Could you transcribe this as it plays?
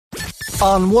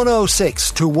on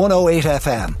 106 to 108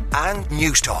 FM and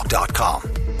newstalk.com.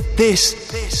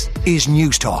 This is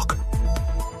Newstalk.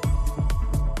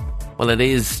 Well, it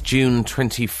is June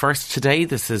 21st today.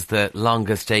 This is the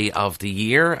longest day of the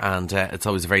year, and it's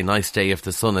always a very nice day if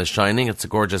the sun is shining. It's a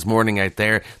gorgeous morning out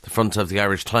there. The front of the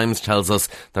Irish Times tells us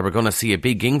that we're going to see a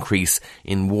big increase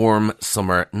in warm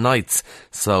summer nights.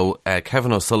 So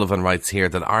Kevin O'Sullivan writes here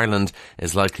that Ireland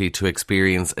is likely to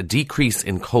experience a decrease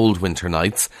in cold winter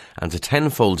nights and a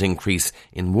tenfold increase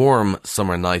in warm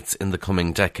summer nights in the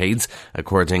coming decades,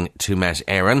 according to Met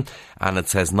Éireann. And it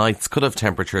says nights could have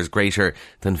temperatures greater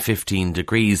than 15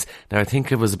 degrees. Now, I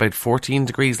think it was about 14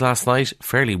 degrees last night,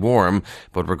 fairly warm,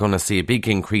 but we're going to see a big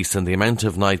increase in the amount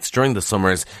of nights during the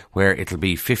summers where it'll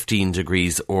be 15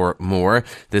 degrees or more.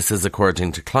 This is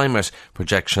according to climate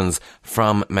projections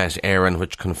from Met Éireann,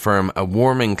 which confirm a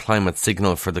warming climate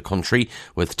signal for the country,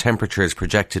 with temperatures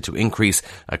projected to increase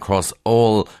across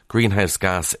all greenhouse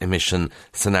gas emission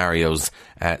scenarios.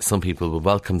 Some people will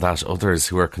welcome that. Others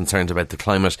who are concerned about the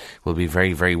climate will be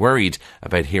very, very worried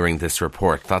about hearing this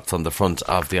report. That's on the front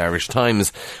of the Irish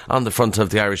Times. On the front of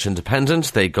the Irish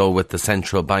Independent, they go with the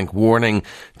central bank warning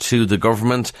to the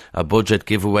government. A budget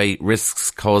giveaway risks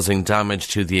causing damage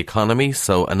to the economy.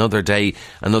 So another day,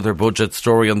 another budget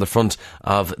story on the front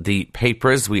of the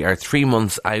papers. We are 3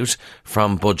 months out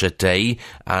from budget day,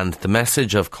 and the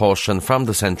message of caution from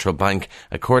the central bank,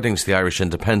 according to the Irish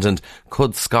Independent,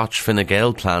 could scotch Fine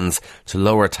Gael plans to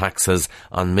lower taxes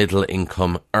on middle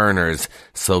income earners.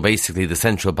 So basically the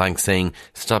central bank saying,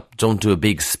 stop, don't do a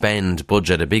big spend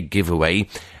budget, a big giveaway.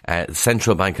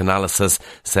 Central bank analysis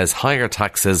says higher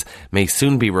taxes may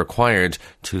soon be required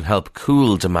to help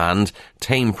cool demand,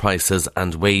 tame prices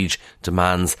and wage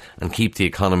demands, and keep the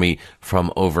economy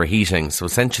from overheating. So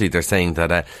essentially they're saying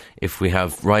that if we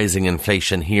have rising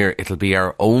inflation here, it'll be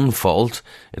our own fault.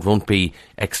 It won't be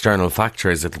external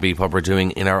factors. It'll be what we're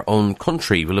doing in our own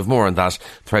country. We'll have more on that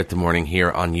throughout the morning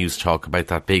here on News Talk about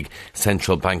that big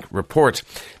central bank report.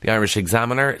 The Irish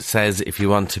Examiner says if you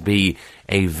want to be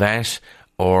a vet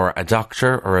or a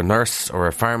doctor or a nurse or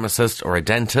a pharmacist or a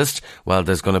dentist, well,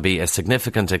 there's going to be a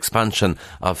significant expansion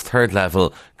of third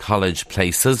level college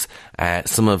places.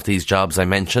 Some of these jobs I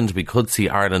mentioned, we could see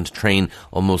Ireland train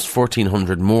almost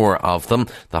 1,400 more of them.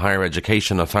 The Higher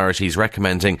Education Authorities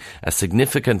recommending a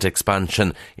significant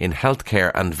expansion in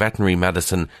healthcare and veterinary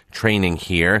medicine training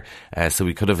here. So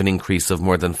we could have an increase of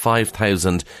more than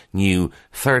 5,000 new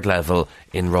third level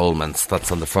enrolments.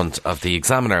 That's on the front of the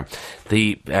Examiner.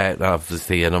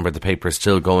 Obviously a number of the papers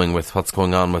still going with what's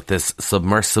going on with this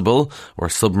submersible or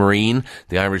submarine.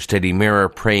 The Irish Daily Mirror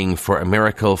praying for a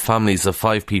miracle. Families of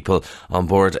 5 people on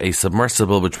board a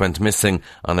submersible which went missing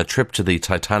on a trip to the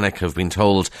Titanic have been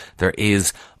told there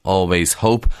is always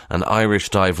hope. And Irish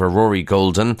diver Rory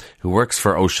Golden, who works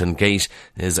for Ocean Gate,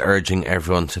 is urging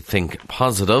everyone to think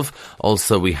positive.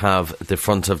 Also, we have the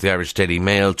front of the Irish Daily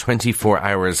Mail, 24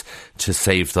 hours to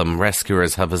save them.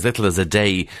 Rescuers have as little as a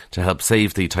day to help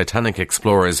save the Titanic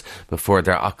explorers before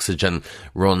their oxygen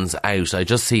runs out. I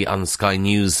just see on Sky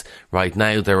News right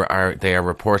now they are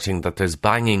reporting that there's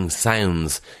banging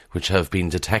sounds which have been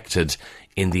detected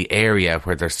in the area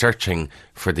where they're searching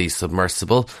for the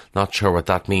submersible. Not sure what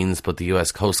that means, but the US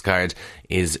Coast Guard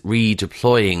is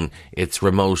redeploying its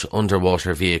remote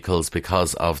underwater vehicles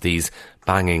because of these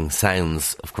banging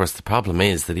sounds. Of course, the problem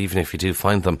is that even if you do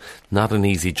find them, not an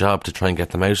easy job to try and get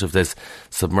them out of this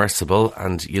submersible.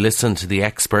 And you listen to the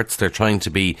experts, they're trying to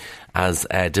be as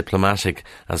diplomatic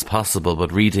as possible,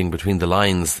 but reading between the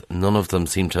lines, none of them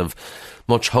seem to have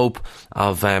much hope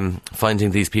of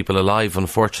finding these people alive,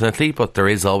 unfortunately, but there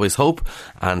is always hope,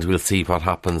 and we'll see what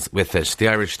happens with it. The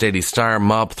Irish Daily Star,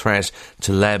 mob threat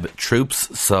to Leb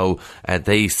troops. So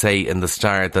they say in the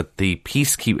Star that the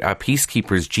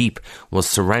peacekeeper's jeep was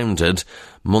surrounded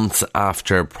months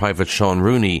after Private Sean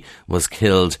Rooney was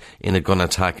killed in a gun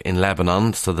attack in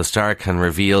Lebanon. So the Star can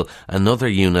reveal another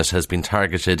unit has been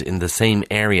targeted in the same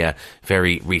area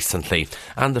very recently.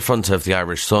 And the front of the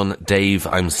Irish Sun, Dave,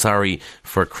 I'm sorry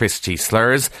for Christy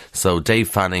slurs. So Dave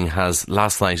Fanning has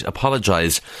last night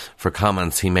apologised for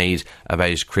comments he made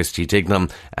about Christy Dignam.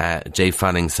 Dave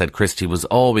Fanning said Christy was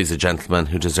always a gentleman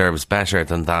who deserves better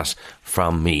than that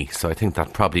from me. So I think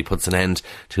that probably puts an end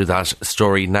to that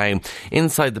story now.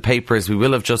 Inside the papers, we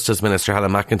will have Justice Minister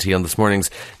Helen McEntee on this morning's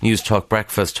News Talk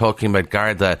Breakfast talking about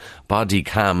Garda body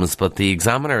cams, but the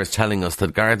Examiner is telling us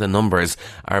that Garda numbers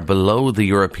are below the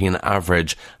European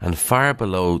average and far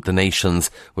below the nations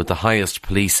with the highest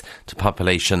police to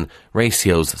population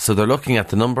ratios. So they're looking at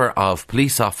the number of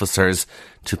police officers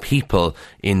to people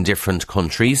in different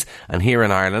countries. And here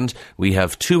in Ireland, we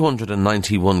have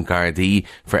 291 Gardaí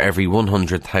for every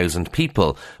 100,000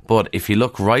 people. But if you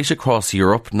look right across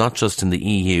Europe, not just in the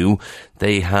EU,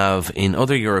 they have in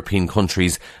other European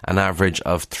countries an average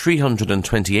of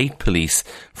 328 police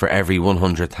for every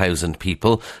 100,000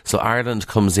 people. So Ireland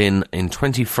comes in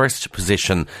 21st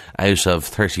position out of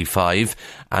 35,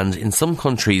 and in some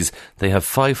countries they have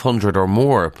 500 or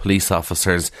more police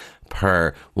officers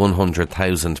per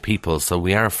 100,000 people. So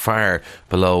we are far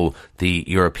below the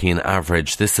European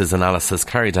average. This is analysis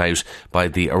carried out by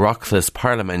the Oireachtas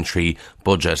Parliamentary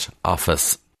Budget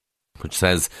Office, which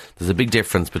says there's a big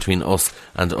difference between us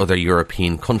and other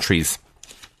European countries.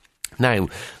 Now, a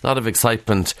lot of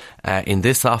excitement in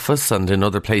this office and in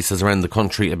other places around the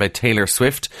country about Taylor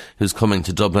Swift, who's coming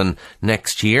to Dublin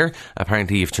next year.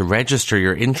 Apparently you have to register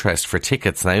your interest for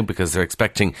tickets now because they're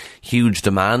expecting huge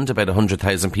demand, about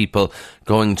 100,000 people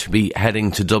going to be heading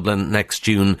to Dublin next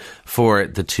June for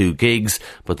the 2 gigs.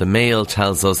 But the Mail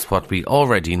tells us what we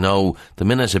already know. The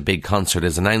minute a big concert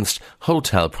is announced,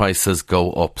 hotel prices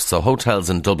go up. So hotels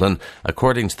in Dublin,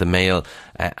 according to the Mail,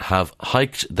 have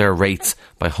hiked their rates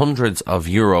by hundreds of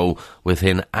euro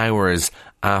within hours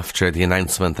after the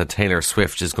announcement that Taylor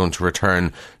Swift is going to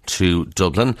return to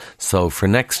Dublin. So for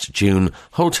next June,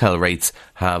 hotel rates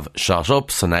have shot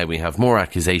up. So now we have more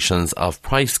accusations of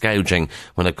price gouging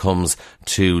when it comes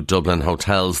to Dublin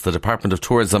hotels. The Department of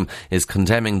Tourism is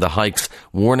condemning the hikes,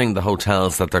 warning the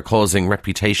hotels that they're causing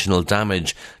reputational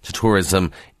damage to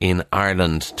tourism in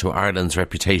Ireland, to Ireland's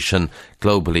reputation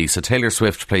globally. So Taylor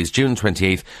Swift plays June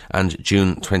 28th and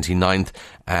June 29th.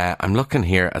 I'm looking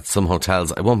here at some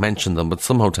hotels. I won't mention them, but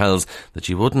some hotels that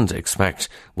you wouldn't expect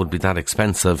would be that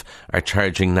expensive are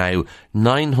charging now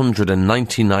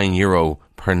 €999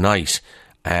 per night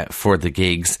for the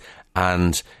gigs.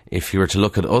 And if you were to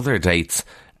look at other dates,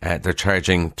 they're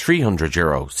charging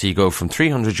 €300. So you go from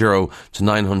 €300 to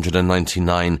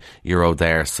 €999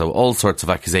 there. So all sorts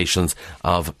of accusations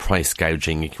of price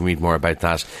gouging. You can read more about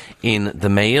that in the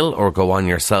Mail or go on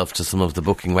yourself to some of the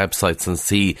booking websites and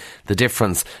see the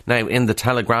difference. Now, in the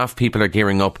Telegraph, people are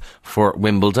gearing up for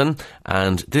Wimbledon.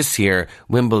 And this year,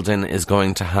 Wimbledon is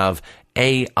going to have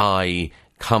AI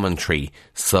commentary.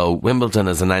 So Wimbledon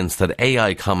has announced that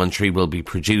AI commentary will be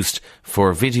produced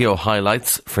for video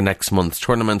highlights for next month's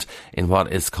tournament in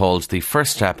what is called the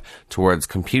first step towards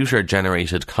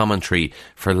computer-generated commentary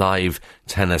for live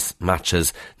tennis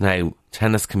matches. Now,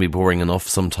 tennis can be boring enough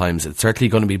sometimes. It's certainly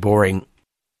going to be boring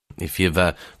if you have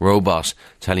a robot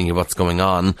telling you what's going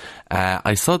on.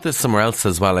 I saw this somewhere else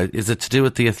as well. Is it to do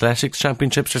with the athletics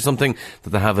championships or something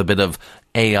that they have a bit of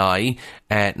AI?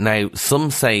 Now, some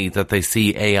say that they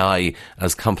see AI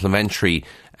as complementary,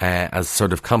 as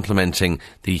sort of complementing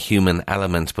the human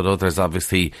element, but others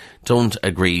obviously don't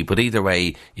agree. But either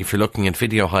way, if you're looking at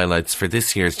video highlights for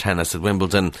this year's tennis at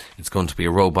Wimbledon, it's going to be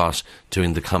a robot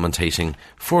doing the commentating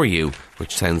for you,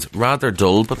 which sounds rather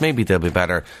dull, but maybe they'll be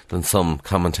better than some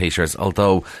commentators.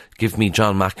 Although, give me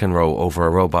John McEnroe over a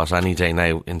robot any day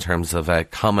now in terms of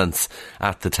comments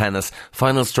at the tennis.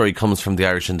 Final story comes from the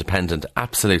Irish Independent.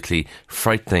 Absolutely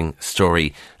frightening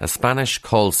story. A Spanish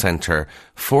call centre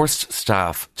forced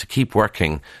staff to keep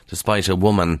working despite a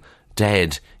woman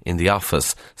dead in the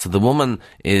office. So the woman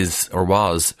is, or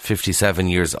was, 57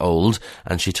 years old,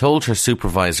 and she told her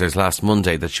supervisors last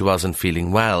Monday that she wasn't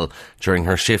feeling well during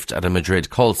her shift at a Madrid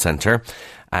call centre.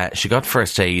 She got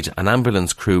first aid. An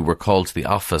ambulance crew were called to the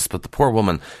office, but the poor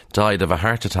woman died of a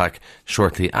heart attack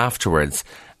shortly afterwards.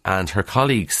 And her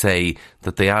colleagues say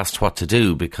that they asked what to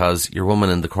do because your woman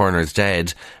in the corner is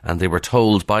dead, and they were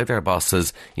told by their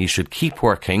bosses you should keep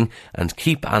working and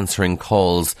keep answering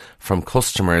calls from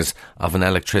customers of an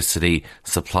electricity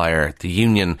supplier. The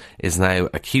union is now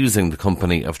accusing the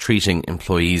company of treating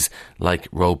employees like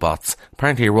robots.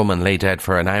 Apparently a woman lay dead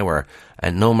for an hour,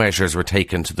 and no measures were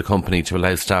taken to the company to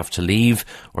allow staff to leave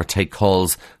or take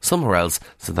calls somewhere else,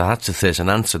 so they had to sit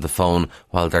and answer the phone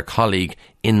while their colleague,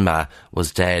 Inma,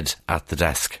 was dead at the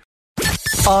desk.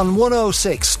 On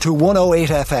 106 to 108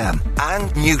 FM and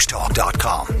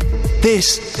newstalk.com.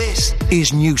 This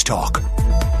is Newstalk.